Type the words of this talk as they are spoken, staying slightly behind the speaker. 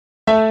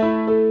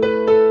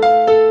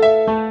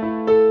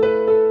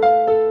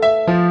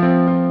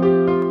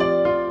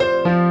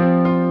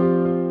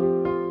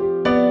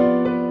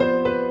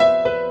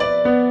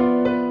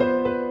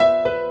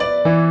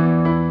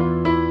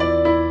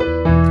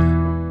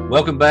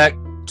Welcome back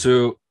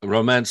to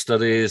Romance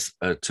Studies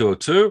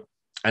 202.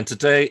 And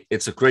today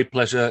it's a great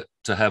pleasure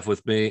to have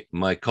with me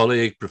my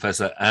colleague,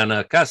 Professor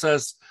Ana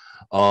Casas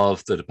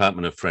of the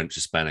Department of French,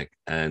 Hispanic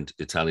and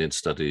Italian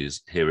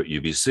Studies here at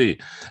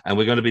UBC. And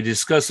we're going to be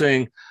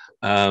discussing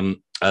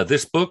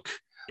this book.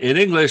 In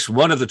English,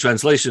 one of the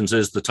translations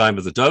is The Time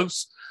of the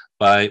Doves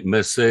by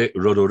Mercè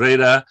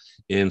Rodoreda.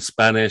 In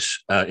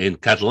Spanish, in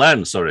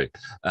Catalan,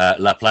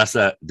 La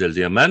Plaza del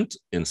Diamante.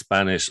 In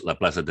Spanish, La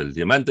Plaza del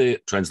Diamante,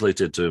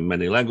 translated to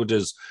many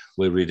languages.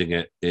 We're reading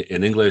it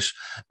in English.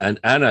 And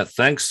Ana,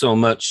 thanks so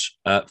much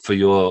for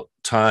your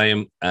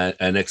time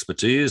and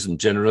expertise and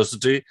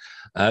generosity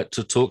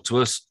to talk to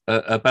us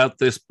about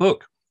this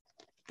book.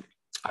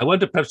 I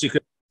wonder perhaps you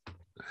could...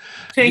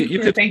 Thank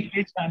you,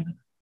 John.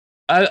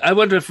 I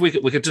wonder if we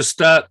could just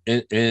start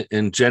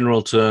in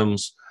general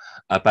terms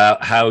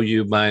about how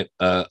you might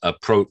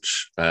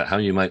approach, how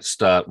you might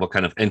start, what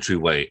kind of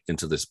entryway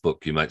into this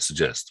book you might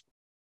suggest.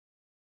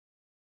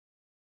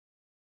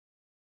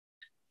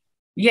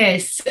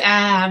 Yes.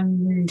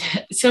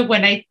 So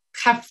when I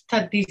have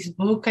taught this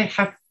book, I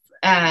have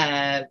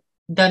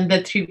done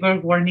the trigger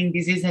warning.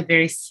 This is a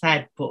very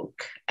sad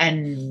book,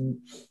 and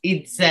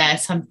it's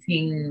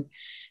something.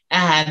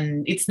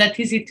 It's not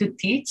easy to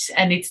teach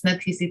and it's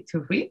not easy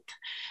to read,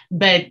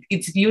 but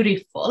it's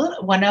beautiful.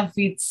 One of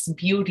its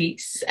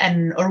beauties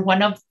or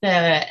one of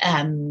the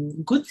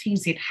good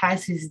things it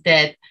has is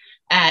that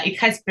it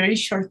has very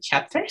short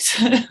chapters.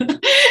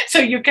 So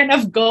you kind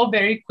of go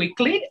very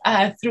quickly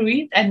through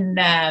it, and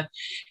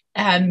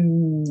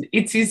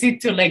it's easy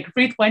to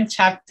read one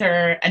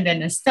chapter and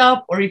then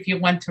stop, or if you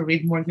want to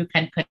read more, you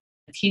can continue.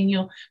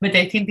 But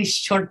I think this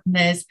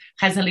shortness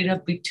has a little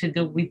bit to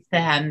do with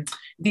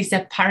this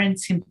apparent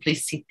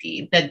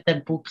simplicity that the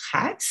book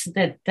has,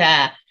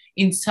 that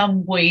in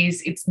some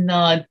ways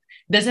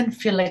doesn't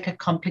feel like a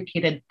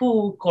complicated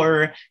book,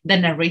 or the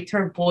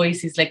narrator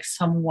voice is like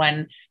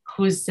someone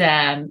who's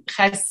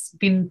has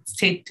been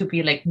said to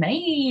be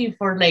naive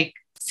or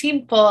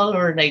simple,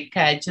 or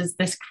just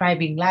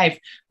describing life.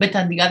 But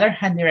on the other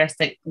hand,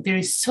 there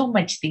is so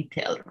much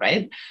detail,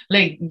 right?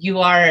 You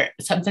are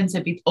sometimes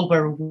a bit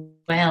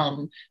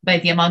overwhelmed by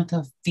the amount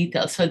of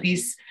detail. So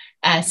this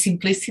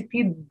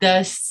simplicity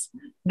does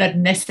not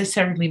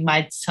necessarily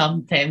match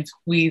sometimes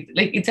with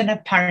it's an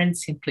apparent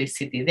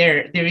simplicity.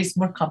 There is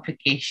more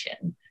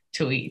complication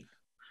to it.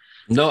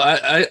 No,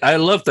 I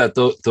love that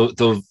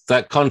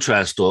that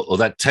contrast or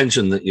that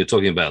tension that you're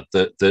talking about,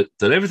 that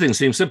everything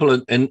seems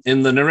simple. And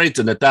in the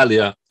narrator,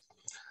 Natalia,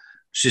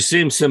 she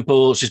seems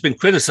simple. She's been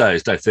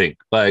criticized, I think,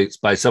 by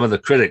some of the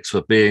critics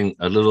for being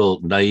a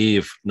little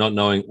naive, not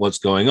knowing what's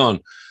going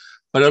on.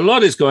 But a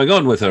lot is going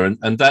on with her,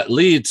 and that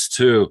leads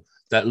to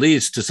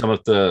some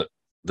of the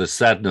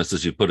sadness,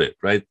 as you put it,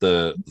 right?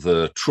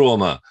 The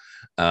trauma,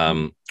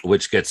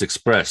 which gets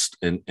expressed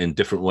in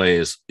different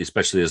ways,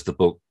 especially as the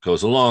book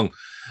goes along,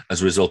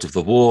 as a result of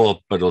the war,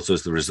 but also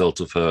as the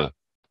result of her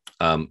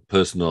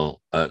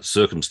personal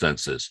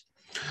circumstances.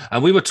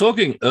 And we were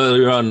talking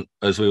earlier on,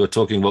 as we were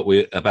talking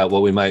about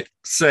what we might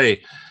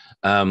say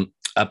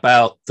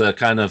about the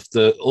kind of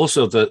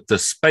the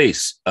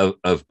space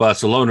of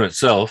Barcelona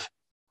itself,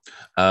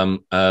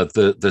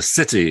 the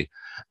city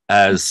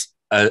as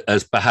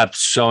perhaps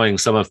showing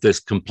some of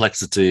this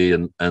complexity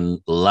and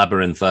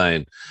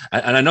labyrinthine.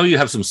 And I know you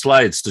have some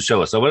slides to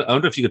show us. I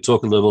wonder if you could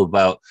talk a little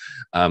about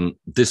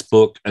this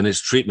book and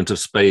its treatment of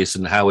space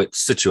and how it's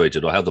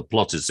situated, or how the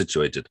plot is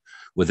situated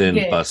within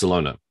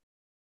Barcelona.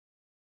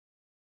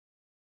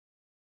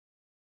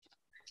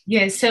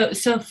 Yeah, so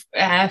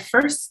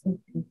first,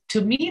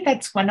 to me,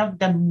 that's one of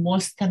the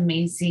most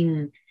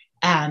amazing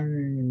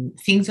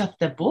things of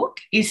the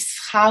book, is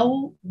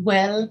how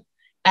well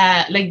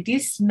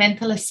this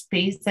mental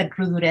space that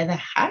Rodoreda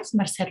has,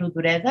 Mercè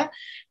Rodoreda,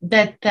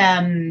 that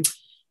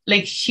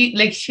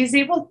she's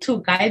able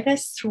to guide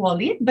us through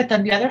all it. But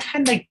on the other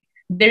hand,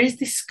 there is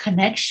this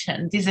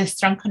connection, a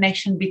strong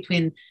connection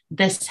between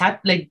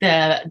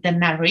the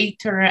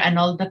narrator and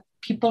all the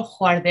people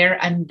who are there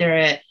and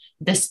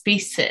the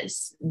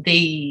spaces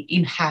they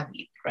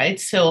inhabit, right?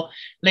 So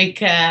we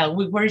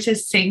were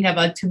just saying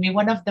about, to me,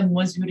 one of the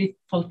most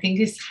beautiful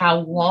things is how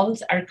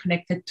walls are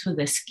connected to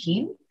the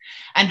skin,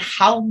 and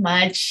how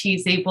much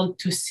she's able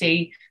to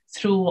say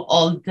through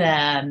all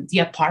the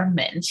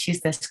apartment she's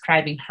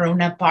describing. Her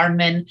own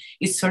apartment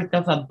is sort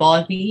of a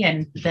body,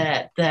 and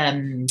the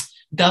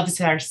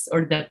doves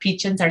or the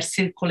pigeons are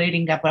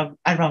circulating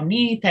around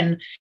it,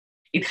 and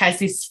it has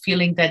this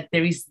feeling that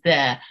there is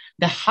the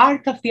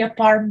heart of the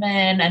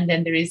apartment, and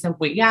then there is a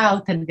way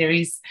out, and there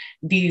is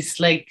this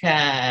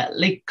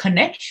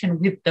connection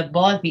with the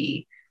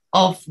body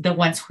of the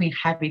ones who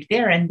inhabit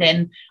there. And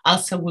then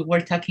also we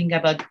were talking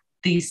about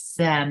this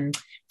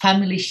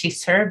family she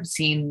serves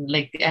in,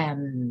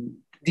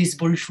 this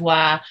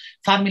bourgeois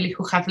family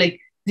who have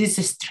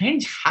this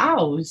strange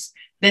house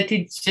that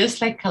it's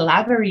just like a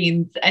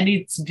labyrinth, and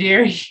it's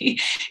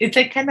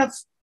kind of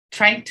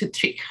trying to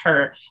trick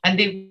her. And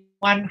they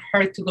want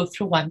her to go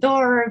through one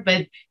door,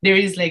 but there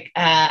is like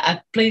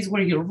a place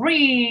where you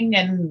ring,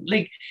 and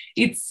like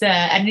it's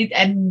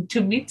and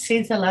to me it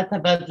says a lot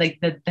about like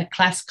the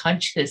class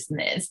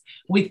consciousness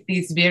with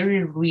this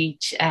very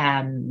rich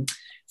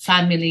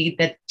family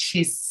that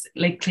she's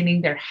like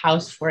cleaning their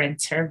house for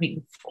and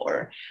serving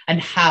for,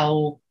 and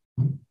how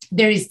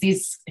there is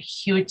this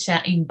huge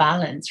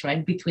imbalance,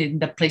 right, between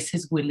the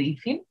places we live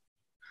in.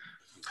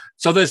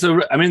 So there's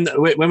I mean,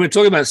 when we're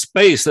talking about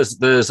space,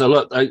 there's a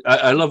lot.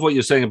 I love what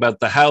you're saying about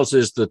the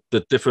houses, the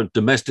different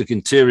domestic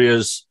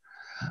interiors,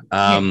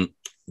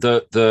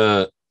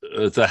 the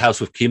house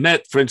with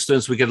Quimet, for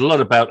instance. We get a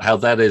lot about how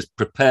that is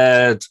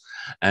prepared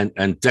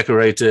and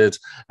decorated,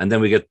 and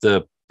then we get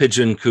the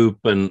pigeon coop,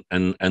 and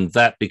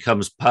that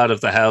becomes part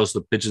of the house.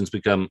 The pigeons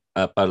become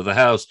part of the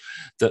house,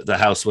 the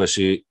house where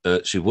she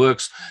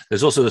works.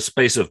 There's also the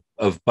space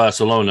of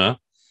Barcelona,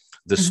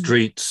 the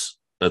streets,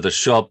 the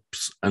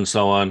shops, and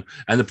so on,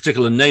 and the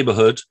particular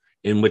neighborhood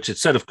in which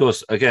it's set. Of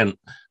course, again,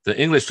 the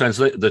English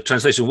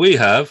translation we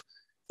have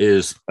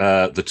is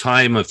the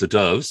time of the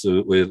doves.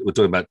 So we're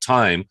talking about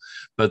time,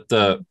 but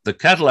the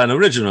Catalan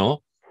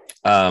original,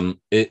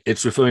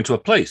 it's referring to a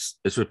place.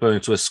 It's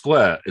referring to a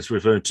square. It's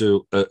referring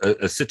to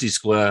a city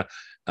square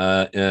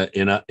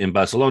in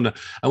Barcelona.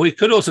 And we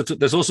could also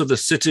there's also the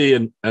city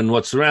and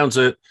what surrounds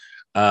it.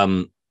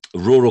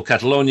 Rural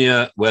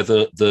Catalonia, where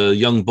the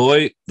young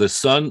boy, the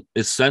son,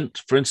 is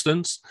sent, for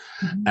instance,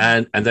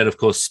 and then of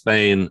course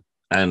Spain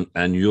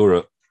and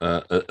Europe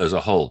as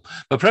a whole.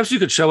 But perhaps you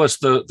could show us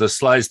the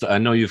slides that I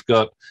know you've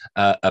got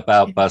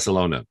about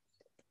Barcelona.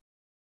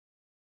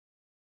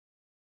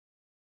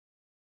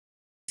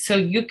 So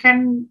you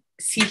can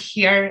see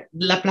here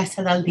La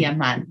Plaza del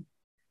Diamant,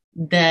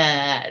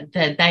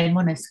 the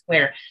Diamond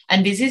Square,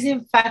 and this is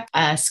in fact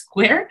a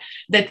square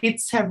that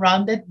it's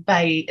surrounded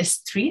by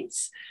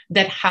streets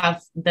that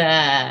have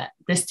the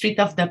street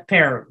of the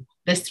pearl,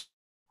 the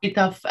street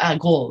of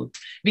gold,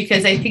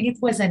 because I think it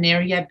was an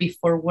area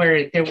before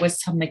where there was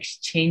some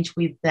exchange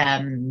with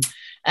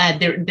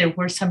there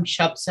were some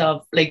shops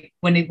of, like,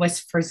 when it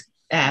was first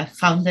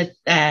founded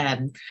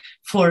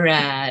for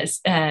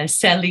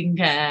selling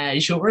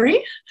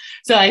jewelry.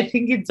 So I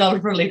think it's all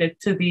related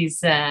to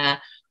these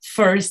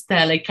first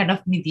like kind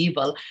of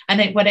medieval.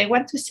 And what I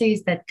want to say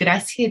is that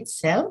Gracia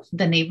itself,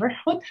 the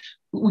neighborhood,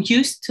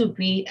 used to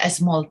be a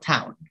small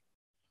town.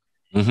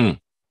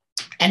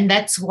 And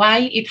that's why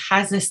it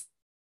has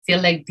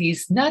still like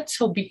these not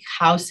so big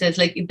houses.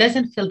 Like it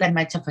doesn't feel that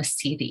much of a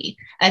city,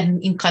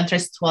 and in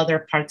contrast to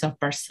other parts of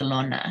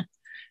Barcelona.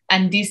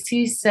 And this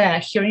is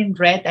here in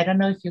red. I don't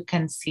know if you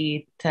can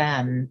see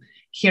it.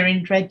 Here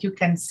in red, you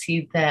can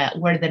see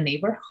where the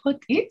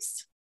neighborhood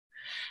is.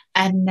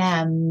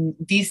 And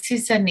this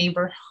is a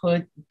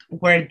neighborhood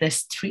where the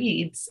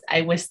streets,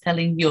 I was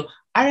telling you,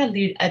 are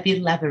a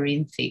bit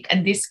labyrinthic.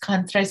 And this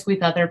contrasts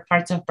with other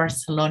parts of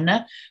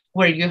Barcelona,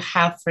 where you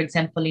have, for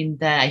example, in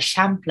the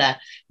Eixample,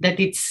 that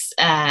it's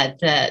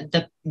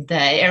the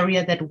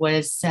area that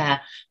was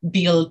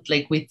built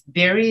like with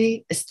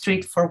very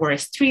straightforward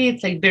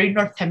streets, like very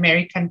North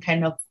American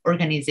kind of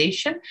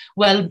organization.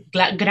 Well,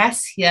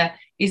 Gracia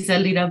is a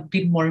little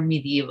bit more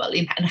medieval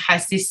and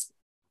has this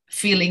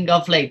feeling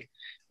of like,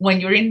 when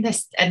you're in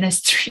a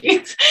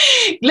street,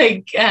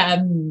 like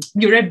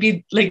you're a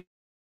bit like,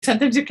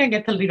 sometimes you can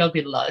get a little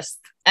bit lost.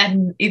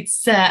 And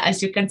it's,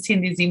 as you can see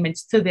in this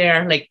image too, there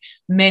are like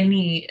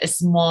many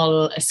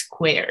small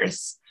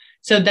squares.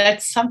 So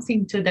that's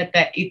something too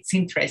that it's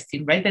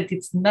interesting, right? That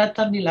it's not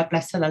only La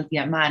Plaza del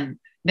Diamant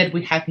that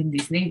we have in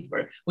this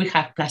neighborhood. We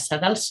have Plaça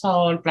del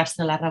Sol, Plaça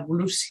de la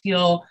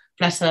Revolució,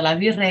 Plaça de la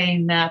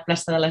Virreina,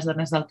 Plaça de les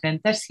Dones del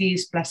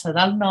 36, Plaça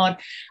del Nord,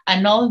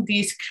 and all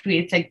these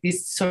create like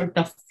this sort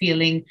of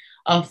feeling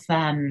of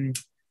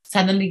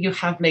suddenly you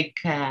have like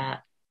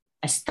a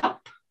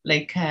stop,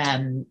 like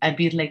a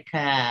bit like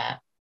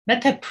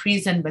not a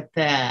prison, but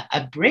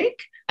a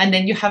break. And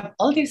then you have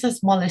all these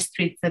smaller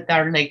streets that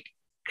are like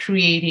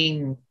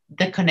creating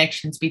the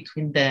connections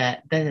between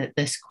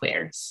the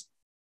squares.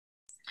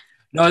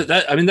 No,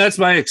 I mean, that's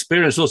my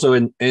experience also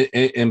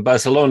in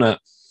Barcelona,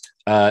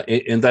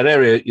 in that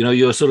area. You know,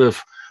 you're sort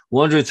of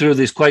wandering through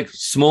these quite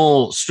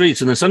small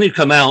streets, and then suddenly you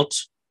come out,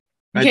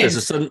 right? Yes. There's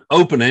a sudden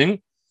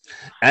opening,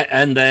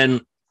 and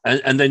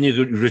then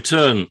you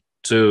return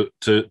to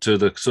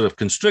the sort of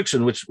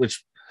constriction,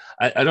 which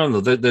I don't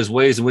know. There's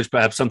ways in which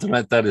perhaps something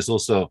like that is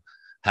also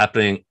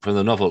happening from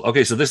the novel.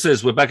 Okay, so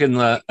we're back in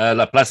La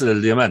Plaza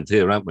del Diamant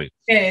here, aren't we?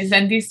 Yes,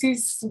 and this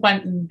is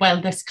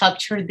the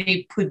sculpture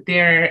they put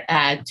there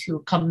to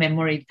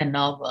commemorate the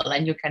novel,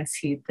 and you can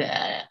see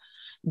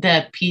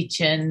the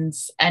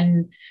pigeons.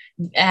 And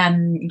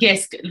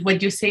yes,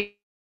 what you say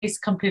is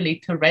completely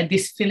correct.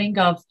 This feeling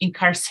of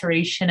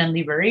incarceration and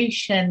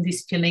liberation,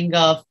 this feeling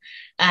of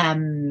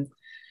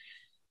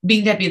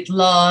being a bit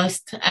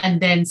lost and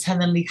then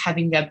suddenly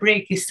having a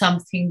break is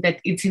something that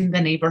it's in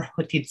the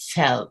neighborhood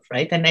itself,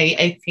 right? And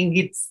I think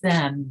it's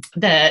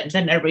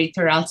the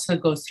narrator also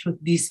goes through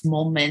these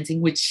moments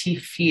in which she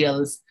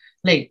feels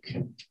like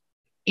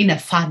in a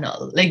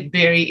funnel, like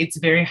it's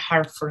very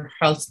hard for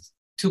her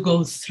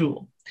go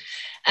through.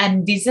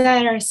 And these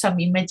are some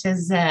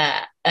images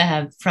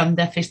from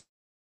the Festa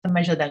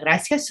Major da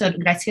Gracia. So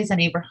Gracia is a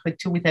neighborhood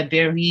too with a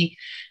very,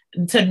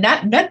 so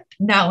not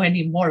now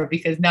anymore,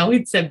 because now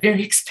it's a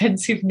very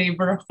expensive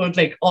neighborhood.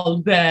 Like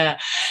all the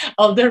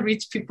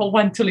rich people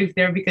want to live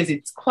there because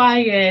it's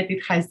quiet.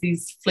 It has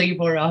this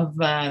flavor of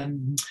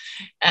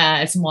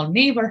a small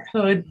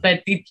neighborhood,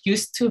 but it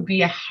used to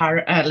be a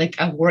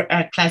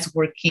class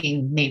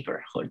working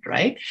neighborhood,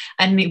 right?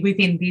 And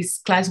within this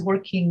class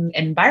working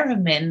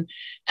environment,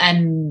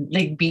 and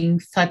like being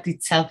thought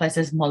itself as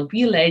a small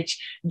village,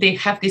 they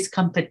have this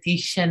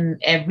competition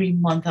every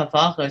month of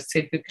August. So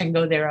if you can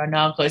go there on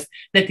August,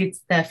 that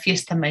it's the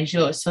Fiesta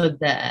Major, so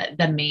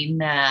the main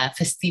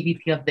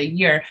festivity of the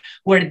year,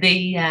 where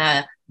they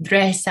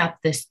dress up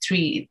the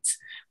streets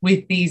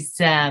with these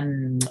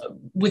recycled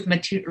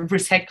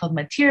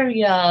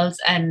materials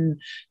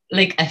and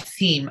like a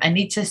theme, and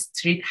each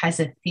street has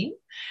a theme,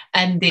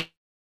 and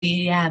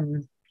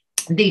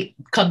they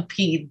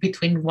compete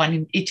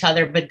between each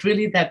other, but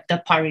really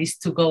the party is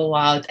to go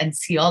out and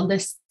see all the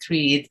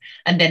streets,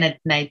 and then at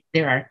night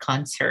there are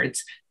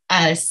concerts.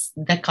 As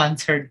the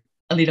concert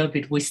a little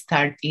bit we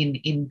start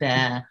in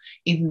the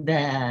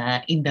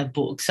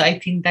book. So I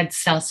think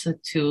that's also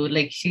too,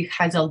 like, she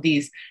has all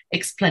these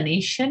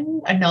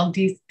explanation and all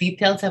these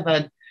details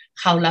about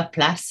how La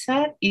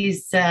Plaza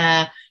is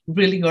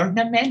really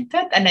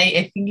ornamented, and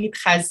I think it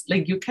has,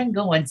 like, you can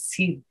go and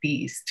see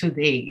these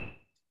today.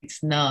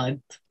 It's not.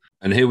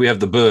 And here we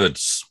have the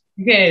birds.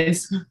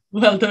 Yes,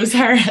 well, those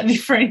are a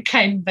different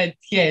kind, but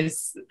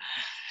yes,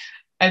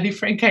 a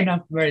different kind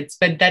of birds.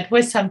 But that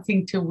was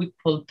something too we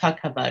could talk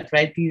about,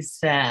 right? These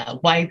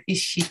why is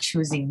she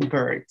choosing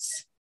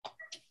birds?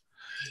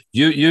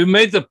 You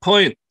made the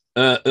point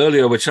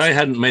earlier, which I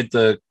hadn't made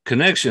the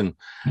connection,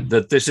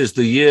 that this is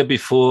the year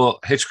before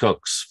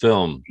Hitchcock's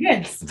film,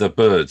 yes, The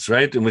Birds,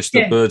 right? In which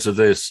the birds are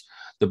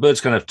the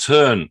birds kind of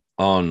turn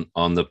on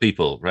the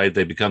people, right?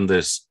 They become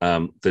this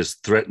this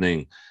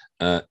threatening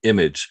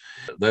image.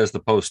 There's the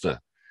poster.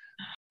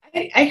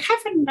 I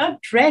haven't not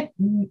read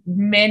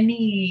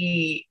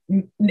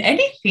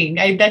anything.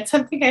 That's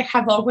something I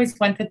have always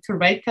wanted to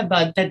write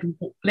about. That,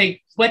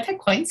 like, what a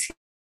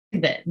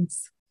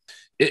coincidence.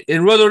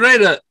 In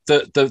Rodoreda,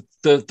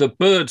 the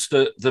birds,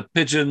 the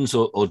pigeons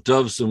or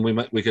doves, and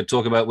we could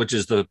talk about which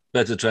is the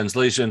better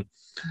translation.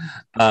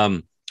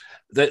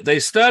 They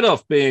start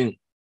off being,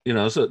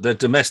 so they're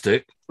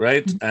domestic,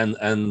 right?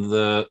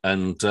 Mm-hmm.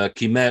 And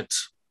Quimet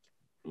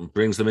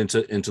brings them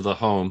into the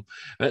home.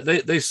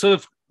 They sort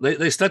of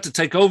they start to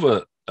take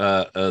over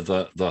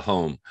the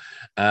home,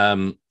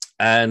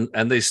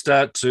 and they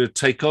start to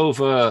take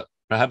over.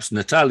 Perhaps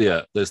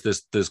Natalia, there's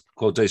this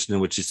quotation in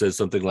which she says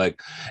something like,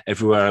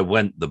 "Everywhere I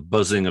went, the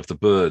buzzing of the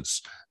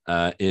birds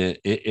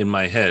in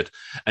my head,"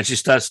 and she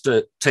starts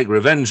to take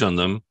revenge on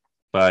them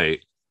by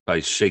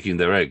shaking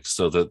their eggs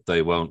so that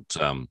they won't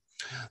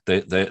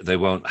they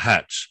won't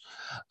hatch.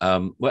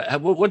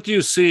 What do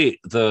you see?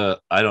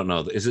 I don't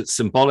know. Is it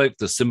symbolic,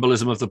 the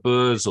symbolism of the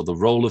birds, or the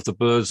role of the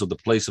birds, or the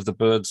place of the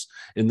birds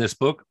in this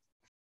book?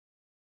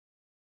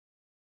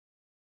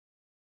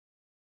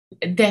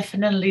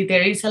 Definitely,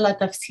 there is a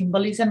lot of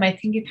symbolism. I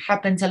think it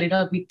happens a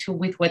little bit too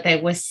with what I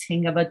was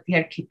saying about the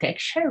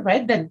architecture,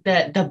 right? That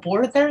the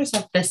borders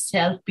of the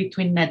self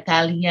between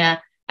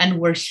Natalia and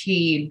where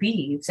she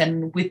lives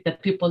and with the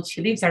people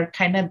she lives are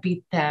kind of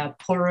bit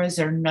porous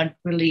or not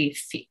really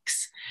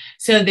fixed.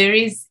 So there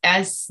is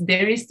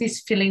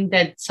this feeling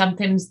that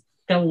sometimes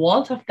the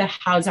walls of the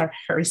house are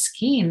her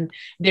skin.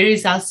 There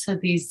is also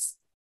this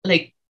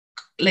like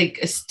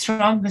a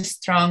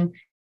strong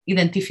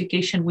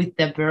identification with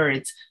the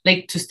birds,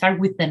 like to start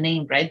with the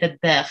name, right? That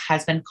the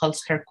husband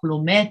calls her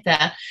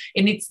Culumeta,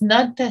 and it's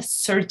not the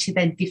search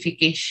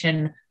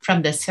identification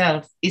from the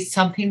self. It's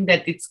something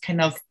that it's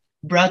kind of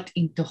brought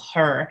into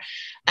her,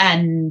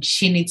 and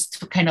she needs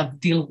to kind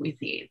of deal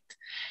with it.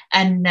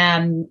 And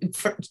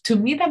to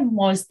me, the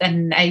most,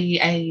 and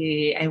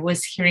I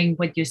was hearing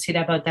what you said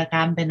about the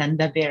Agamben and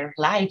the bear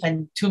life,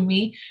 and to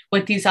me,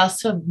 what is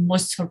also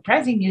most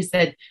surprising is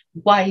that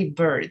why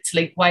birds?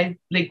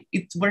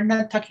 We're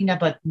not talking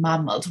about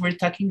mammals. We're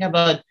talking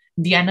about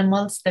the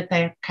animals that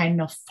are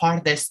kind of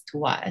farthest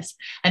to us.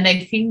 And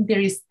I think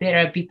there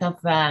a bit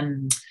of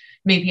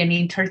maybe an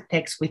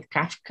intertext with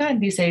Kafka,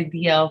 and this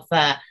idea of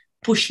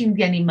pushing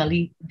the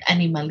animality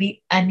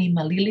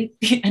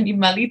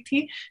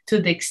to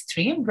the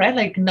extreme, right?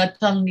 Like not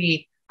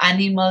only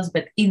animals,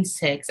 but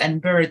insects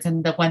and birds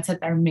and the ones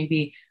that are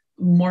maybe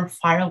more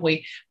far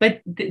away.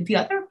 But the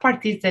other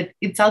part is that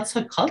it's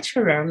also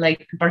cultural.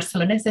 Like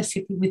Barcelona is a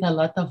city with a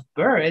lot of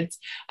birds.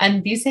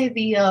 And this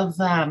idea of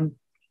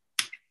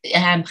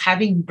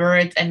having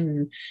birds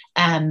and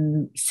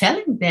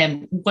selling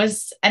them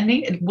was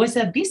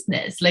a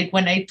business. Like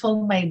when I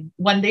told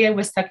one day I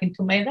was talking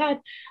to my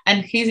dad,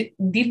 and he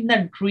did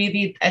not read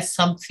it as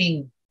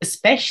something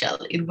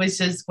special. It was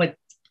just what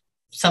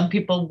some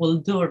people will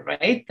do,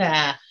 right?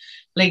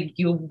 Like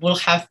you will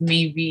have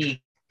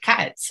maybe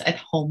cats at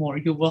home, or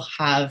you will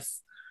have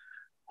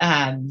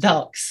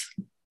dogs.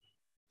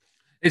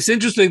 It's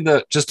interesting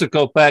that, just to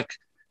go back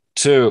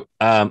to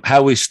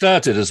how we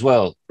started as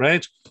well,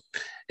 right?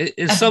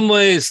 In some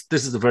ways,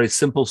 this is a very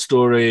simple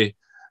story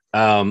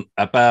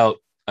about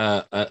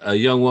a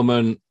young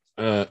woman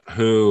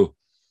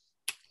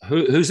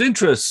whose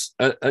interests,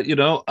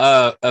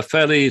 are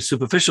fairly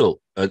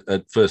superficial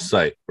at first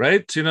sight,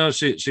 right?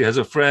 She has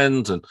a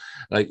friend, and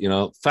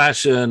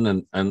fashion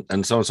and so on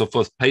and so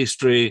forth,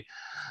 pastry.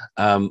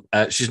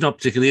 She's not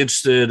particularly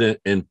interested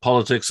in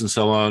politics and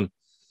so on.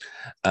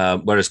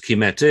 Whereas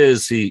Quimet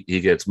is, he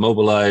gets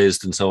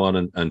mobilized and so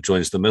on and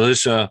joins the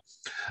militia.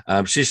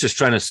 She's just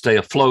trying to stay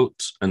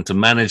afloat and to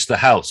manage the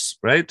house,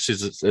 right?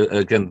 She's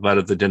again part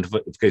of the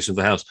identification of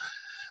the house.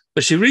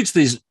 But she reaches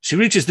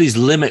these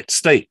limit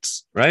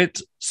states, right?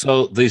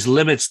 So these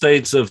limit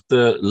states of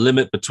the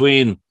limit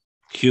between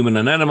human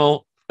and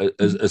animal,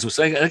 as we're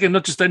saying, again,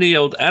 not just any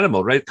old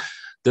animal, right?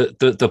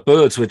 The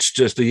birds, which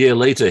just a year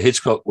later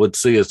Hitchcock would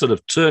see as sort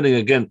of turning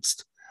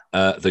against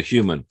the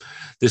human,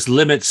 this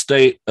limit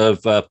state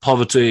of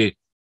poverty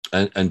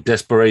and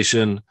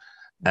desperation,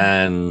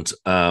 and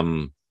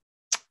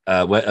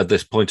where at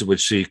this point at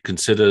which she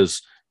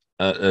considers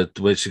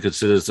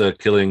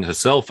killing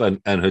herself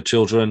and her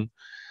children.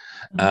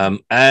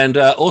 And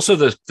also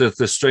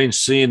the strange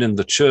scene in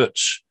the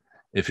church,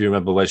 if you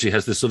remember, where she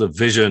has this sort of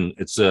vision.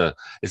 It's a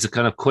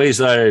kind of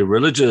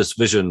quasi-religious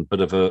vision,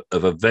 but of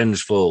a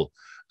vengeful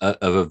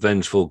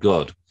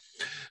God.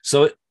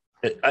 So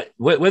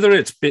whether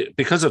it's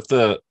because of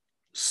the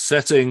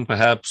setting,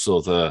 perhaps,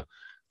 or the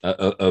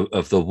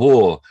of the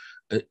war,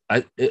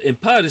 in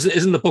part,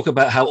 isn't the book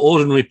about how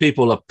ordinary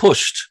people are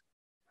pushed,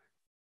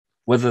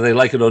 whether they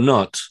like it or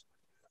not,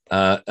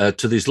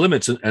 to these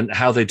limits, and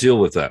how they deal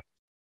with that?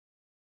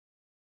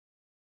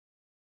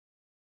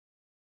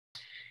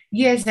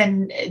 Yes,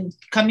 and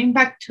coming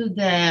back to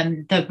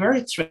the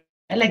birds, right?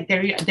 Like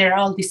there are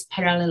all these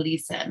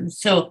parallelisms.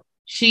 So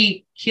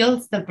she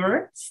kills the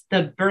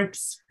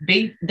birds'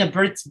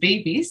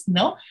 babies,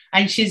 no,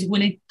 and she's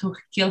willing to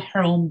kill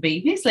her own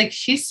babies. Like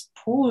she's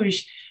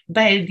pushed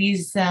by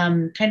these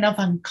kind of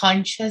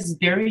unconscious,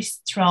 very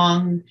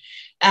strong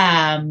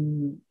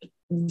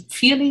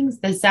feelings,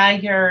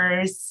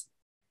 desires.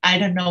 I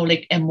don't know,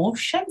 like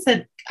emotions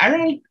that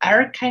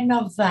are kind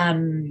of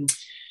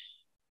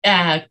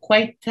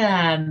quite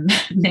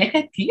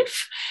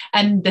negative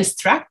and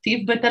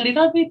destructive, but a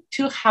little bit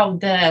to how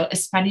the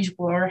Spanish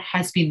War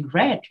has been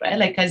read, right?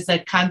 Like as a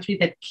country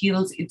that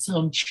kills its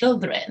own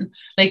children,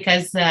 like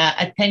as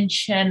a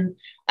tension,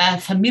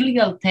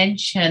 familial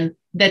tension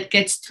that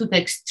gets to the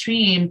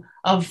extreme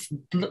of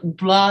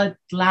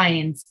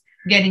bloodlines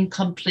getting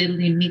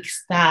completely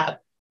mixed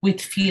up with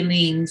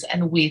feelings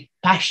and with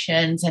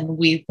passions and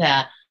with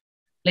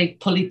like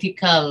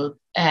political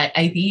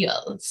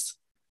ideals.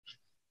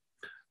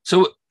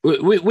 So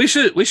we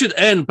should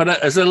end, but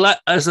as a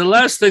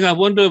last thing, I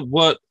wonder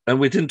what, and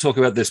we didn't talk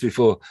about this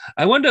before,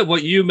 I wonder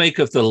what you make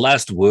of the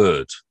last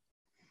word,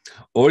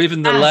 or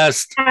even the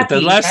last right?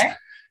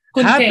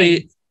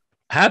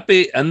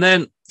 happy, and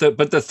then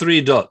the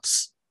three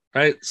dots,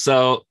 right?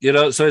 So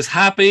so it's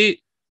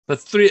happy,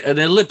 but an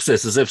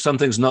ellipsis, as if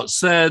something's not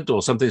said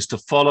or something's to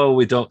follow.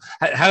 We don't.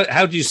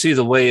 How do you see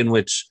the way in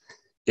which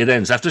it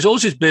ends after all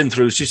she's been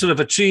through? She sort of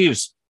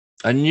achieves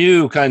a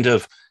new kind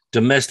of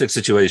domestic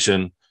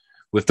situation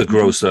with the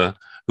grocer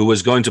who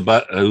was going to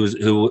buy,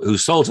 who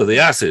sold her the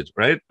acid,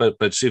 right?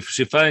 But she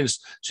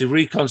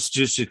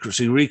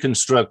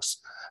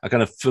reconstructs a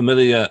kind of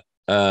familiar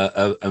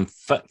and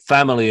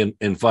family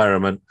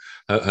environment.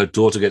 Her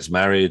daughter gets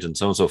married, and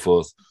so on and so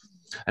forth,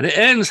 and it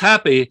ends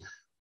happy,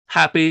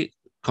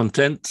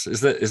 content.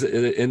 Is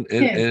it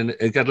in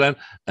Catalan?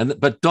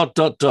 But ...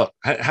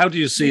 How do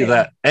you see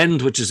that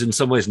end, which is in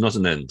some ways not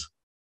an end?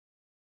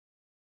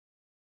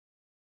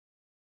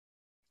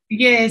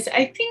 Yes,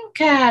 I think,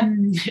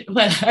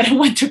 well, I don't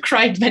want to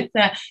cry, but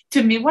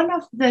to me, one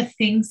of the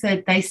things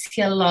that I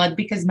see a lot,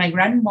 because my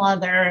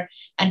grandmother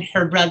and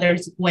her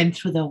brothers went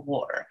through the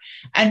war,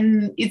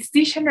 and it's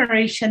the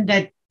generation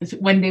that,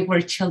 when they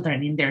were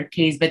children in their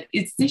case, but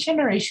it's the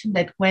generation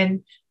that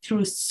went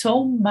through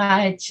so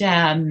much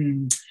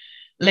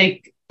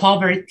like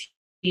poverty,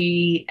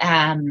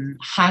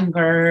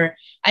 hunger,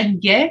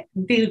 and yet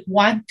they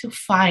want to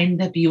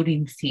find the beauty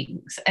in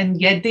things,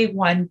 and yet they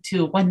want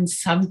when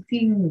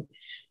something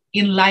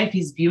in life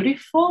is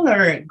beautiful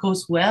or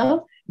goes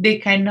well, they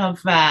kind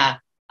of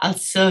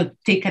also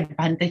take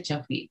advantage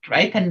of it,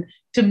 right? And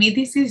to me,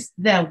 this is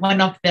one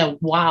of the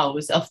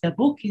wows of the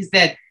book, is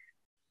that,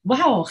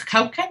 wow,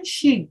 how can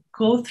she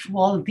go through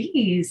all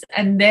these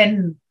and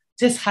then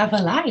just have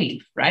a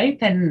life, right?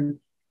 And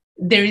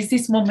there is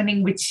this moment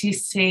in which she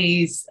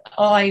says,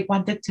 oh, I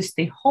wanted to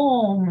stay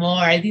home, or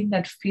I did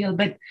not feel,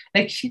 but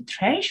like she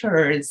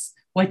treasures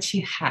what she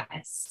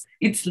has.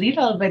 It's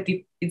little, but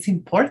it's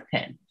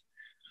important.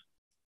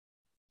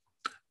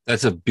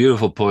 That's a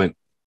beautiful point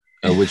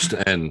at which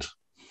to end.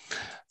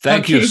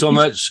 Thank you so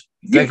much.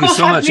 Thank you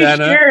so much,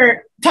 Anna.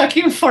 Here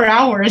talking for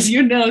hours,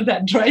 you know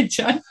that, right,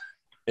 John?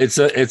 It's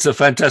a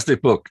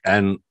fantastic book,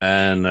 and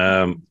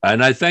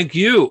I thank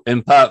you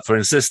in part for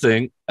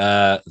insisting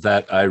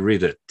that I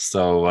read it.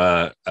 So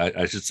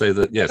I should say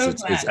that yes, So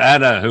it's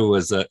glad. Anna who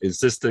was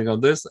insisting on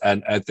this,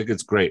 and I think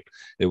it's great.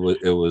 It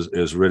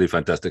was really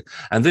fantastic,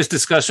 and this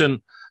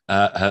discussion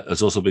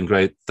has also been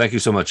great. Thank you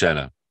so much,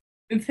 Anna.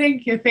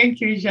 Thank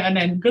you, Jean,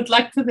 and good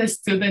luck to the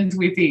students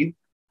with it.